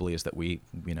it globally is that we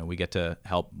get to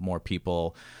help more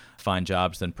people find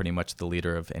jobs than pretty much the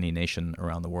leader of any nation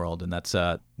around the world. And that's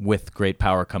with great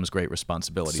power comes great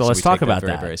responsibility. So let's we talk take about that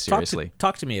very, that. very seriously.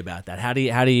 Talk to me about that. How do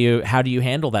you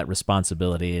handle that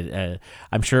responsibility?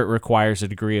 I'm sure it requires a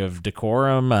degree of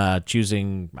decorum,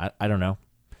 choosing, I don't know,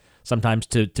 sometimes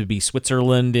to be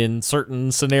Switzerland in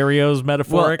certain scenarios,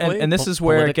 metaphorically. Well, and this is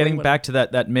where, getting back to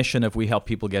that mission of we help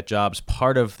people get jobs,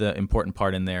 part of the important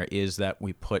part in there is that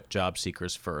we put job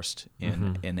seekers first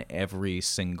in every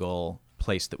single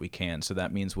place that we can. So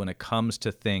that means when it comes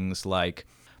to things like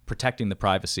protecting the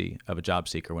privacy of a job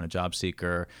seeker, when a job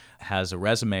seeker has a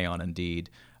resume on Indeed,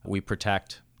 we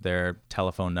protect their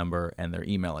telephone number and their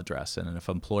email address. And if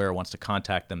an employer wants to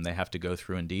contact them, they have to go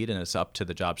through Indeed, and it's up to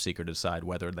the job seeker to decide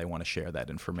whether they want to share that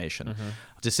information.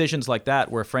 Decisions like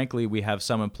that, where frankly we have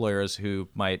some employers who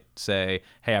might say,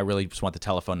 hey, I really just want the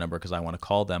telephone number because I want to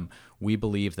call them. We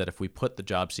believe that if we put the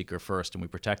job seeker first and we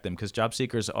protect them, because job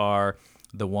seekers are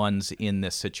the ones in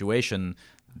this situation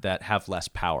that have less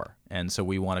power. And so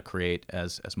we want to create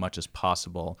as much as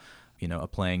possible a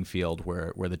playing field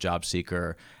where the job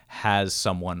seeker has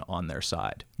someone on their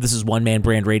side. This is One Man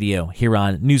Brand Radio here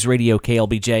on News Radio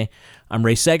KLBJ. I'm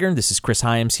Ray Seggern. This is Chris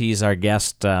Hyams. He's our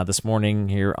guest this morning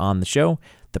here on the show,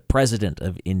 the president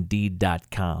of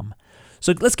Indeed.com.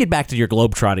 So let's get back to your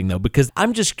globetrotting, though, because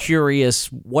I'm just curious,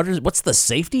 what's the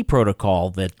safety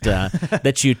protocol that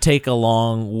that you take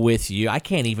along with you? I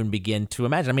can't even begin to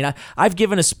imagine. I mean, I've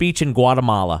given a speech in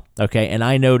Guatemala, okay, and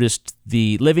I noticed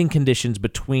the living conditions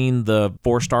between the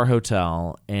 4-star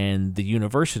hotel and the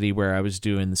university where I was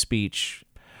doing the speech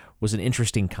was an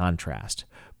interesting contrast.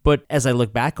 But as I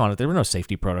look back on it, there were no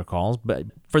safety protocols, but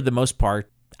for the most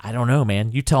part, I don't know,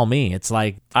 man. You tell me. It's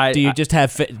like, do you just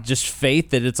have just faith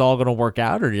that it's all going to work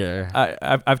out, or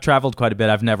I've traveled quite a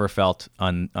bit. I've never felt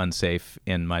unsafe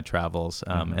in my travels,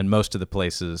 and most of the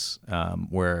places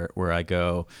where I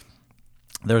go,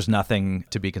 there's nothing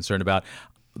to be concerned about.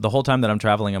 The whole time that I'm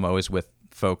traveling, I'm always with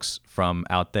folks from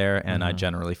out there, and I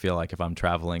generally feel like if I'm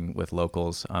traveling with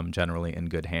locals, I'm generally in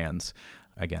good hands.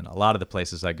 Again, a lot of the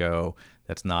places I go,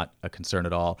 that's not a concern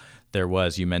at all.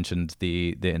 You mentioned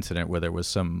the incident where there was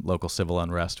some local civil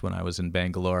unrest when I was in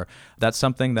Bangalore. That's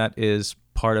something that is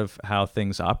part of how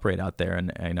things operate out there.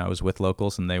 And I was with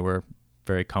locals, and they were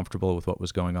very comfortable with what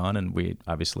was going on. And we,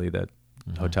 obviously, the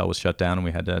hotel was shut down, and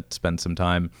we had to spend some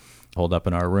time holed up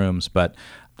in our rooms. But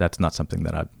that's not something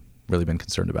that I've really been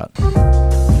concerned about.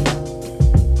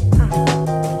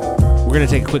 We're going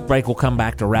to take a quick break. We'll come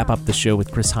back to wrap up the show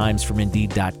with Chris Hyams from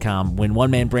Indeed.com when One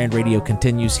Man Brand Radio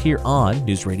continues here on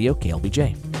News Radio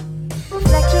KLBJ.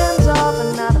 Reflections of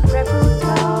another breadfruit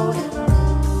cloud.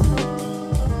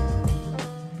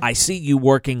 I see you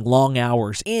working long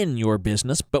hours in your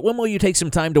business, but when will you take some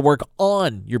time to work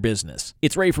on your business?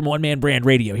 It's Ray from One Man Brand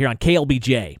Radio here on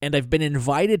KLBJ, and I've been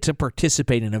invited to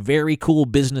participate in a very cool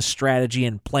business strategy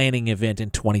and planning event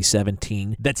in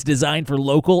 2017 that's designed for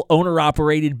local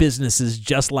owner-operated businesses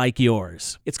just like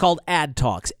yours. It's called Ad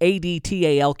Talks,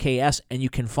 ADTALKS, and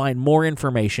you can find more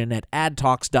information at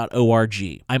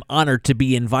adtalks.org. I'm honored to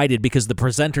be invited because the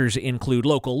presenters include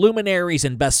local luminaries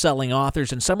and best-selling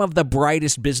authors and some of the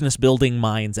brightest business building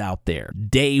minds out there.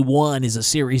 Day one is a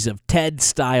series of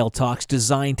TED-style talks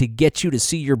designed to get you to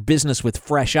see your business with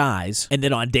fresh eyes. And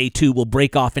then on day two, we'll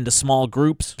break off into small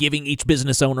groups, giving each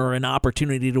business owner an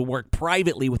opportunity to work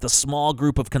privately with a small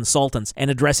group of consultants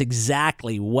and address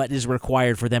exactly what is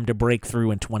required for them to break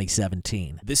through in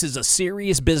 2017. This is a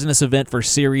serious business event for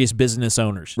serious business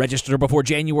owners. Register before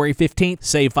January 15th,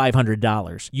 save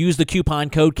 $500. Use the coupon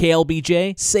code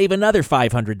KLBJ, save another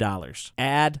 $500.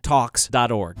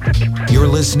 Adtalks.org. You're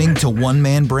listening to One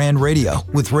Man Brand Radio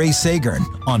with Ray Seggern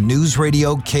on News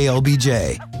Radio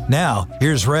KLBJ. Now,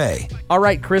 here's Ray. All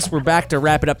right, Chris, we're back to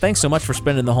wrap it up. Thanks so much for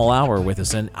spending the whole hour with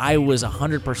us. And I was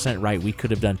 100% right. We could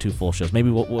have done 2 full shows.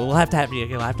 Maybe we'll have to have you.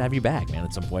 We'll have to have you back, man,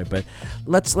 at some point. But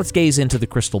let's gaze into the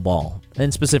crystal ball,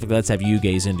 and specifically, let's have you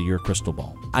gaze into your crystal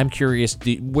ball. I'm curious.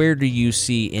 Where do you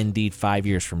see Indeed 5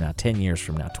 years from now, 10 years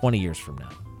from now, 20 years from now?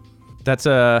 That's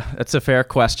a fair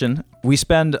question. We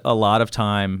spend a lot of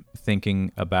time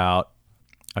thinking about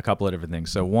a couple of different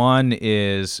things. So one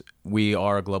is we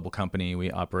are a global company. We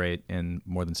operate in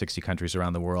more than 60 countries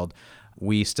around the world.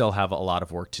 We still have a lot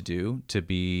of work to do to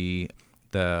be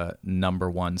the number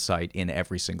one site in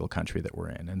every single country that we're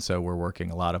in. And so we're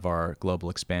working, a lot of our global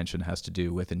expansion has to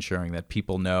do with ensuring that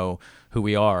people know who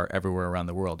we are everywhere around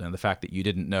the world. And the fact that you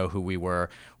didn't know who we were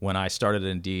when I started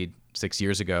Indeed 6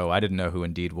 years ago, I didn't know who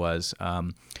Indeed was.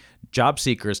 Job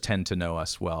seekers tend to know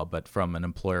us well, but from an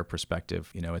employer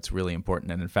perspective, it's really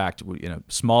important. And in fact,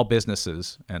 small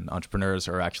businesses and entrepreneurs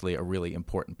are actually a really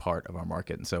important part of our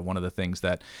market. And so one of the things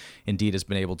that Indeed has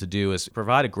been able to do is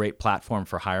provide a great platform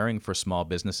for hiring for small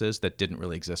businesses that didn't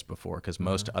really exist before, because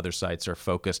most other sites are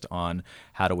focused on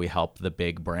how do we help the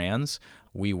big brands.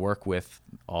 We work with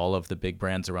all of the big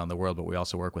brands around the world, but we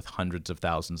also work with hundreds of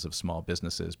thousands of small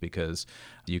businesses, because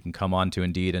you can come on to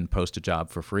Indeed and post a job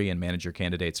for free and manage your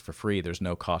candidates for free. There's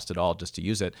no cost at all just to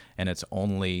use it, and it's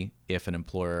only if an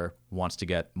employer wants to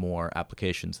get more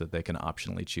applications that they can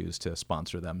optionally choose to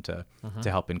sponsor them to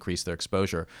help increase their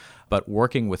exposure. But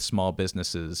working with small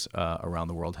businesses around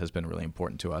the world has been really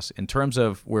important to us. In terms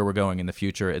of where we're going in the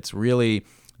future, it's really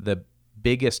the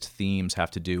biggest themes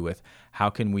have to do with how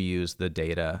can we use the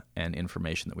data and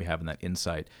information that we have in that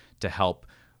insight to help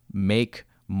make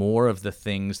more of the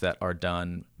things that are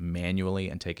done manually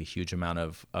and take a huge amount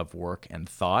of work and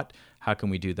thought. How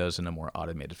can we do those in a more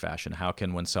automated fashion? How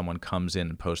can, when someone comes in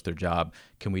and posts their job,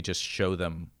 can we just show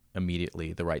them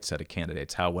immediately the right set of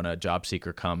candidates? How, when a job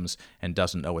seeker comes and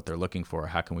doesn't know what they're looking for,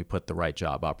 how can we put the right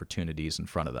job opportunities in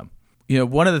front of them?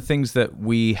 One of the things that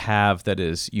we have that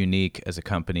is unique as a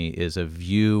company is a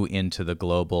view into the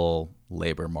global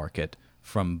labor market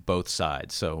from both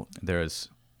sides. So there's,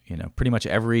 pretty much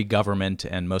every government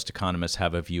and most economists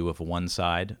have a view of one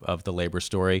side of the labor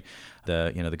story.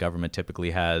 The government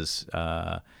typically has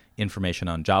information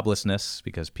on joblessness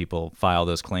because people file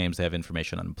those claims. They have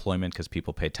information on employment because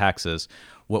people pay taxes.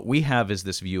 What we have is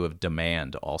this view of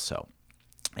demand also.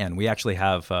 And we actually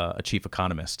have a chief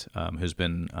economist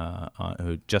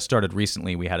who just started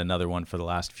recently. We had another one for the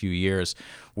last few years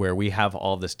where we have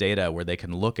all this data where they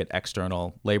can look at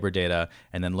external labor data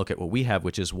and then look at what we have,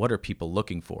 which is what are people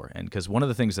looking for? And because one of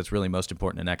the things that's really most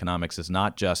important in economics is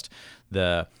not just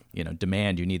the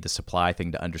demand. You need the supply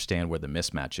thing to understand where the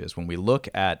mismatch is. When we look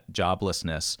at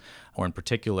joblessness, or in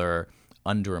particular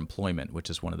underemployment,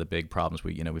 which is one of the big problems.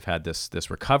 We've had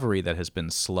this recovery that has been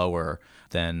slower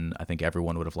than I think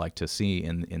everyone would have liked to see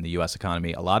in the U.S.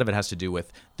 economy. A lot of it has to do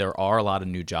with there are a lot of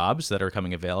new jobs that are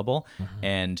coming available,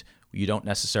 and you don't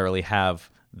necessarily have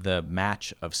the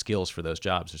match of skills for those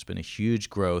jobs. There's been a huge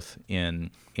growth in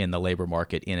the labor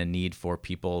market in a need for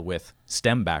people with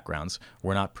STEM backgrounds.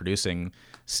 We're not producing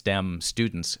STEM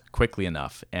students quickly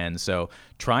enough. And so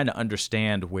trying to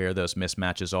understand where those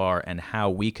mismatches are and how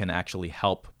we can actually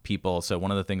help people. So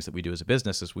one of the things that we do as a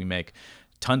business is we make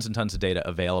tons and tons of data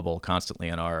available constantly,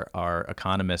 and our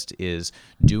economist is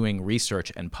doing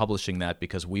research and publishing that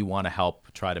because we want to help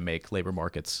try to make labor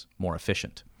markets more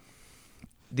efficient.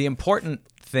 The important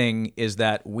thing is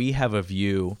that we have a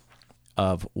view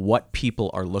of what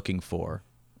people are looking for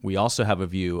we also have a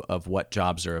view of what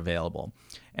jobs are available.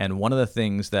 And one of the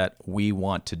things that we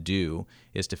want to do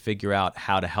is to figure out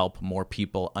how to help more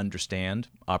people understand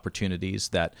opportunities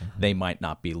that they might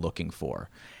not be looking for.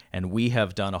 And we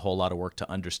have done a whole lot of work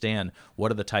to understand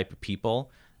what are the type of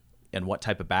people and what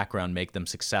type of background make them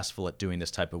successful at doing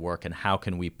this type of work, and how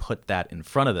can we put that in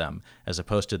front of them as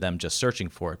opposed to them just searching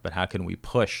for it, but how can we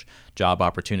push job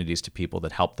opportunities to people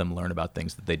that help them learn about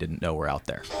things that they didn't know were out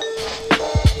there.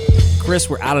 Chris,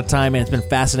 we're out of time, and it's been a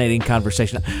fascinating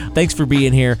conversation. Thanks for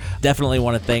being here. Definitely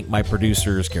want to thank my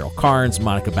producers, Carol Carnes,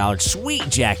 Monica Ballard, sweet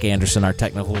Jack Anderson, our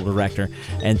technical director,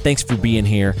 and thanks for being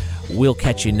here. We'll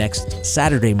catch you next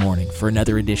Saturday morning for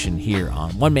another edition here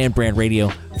on One Man Brand Radio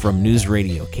from News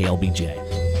Radio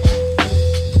KLBJ.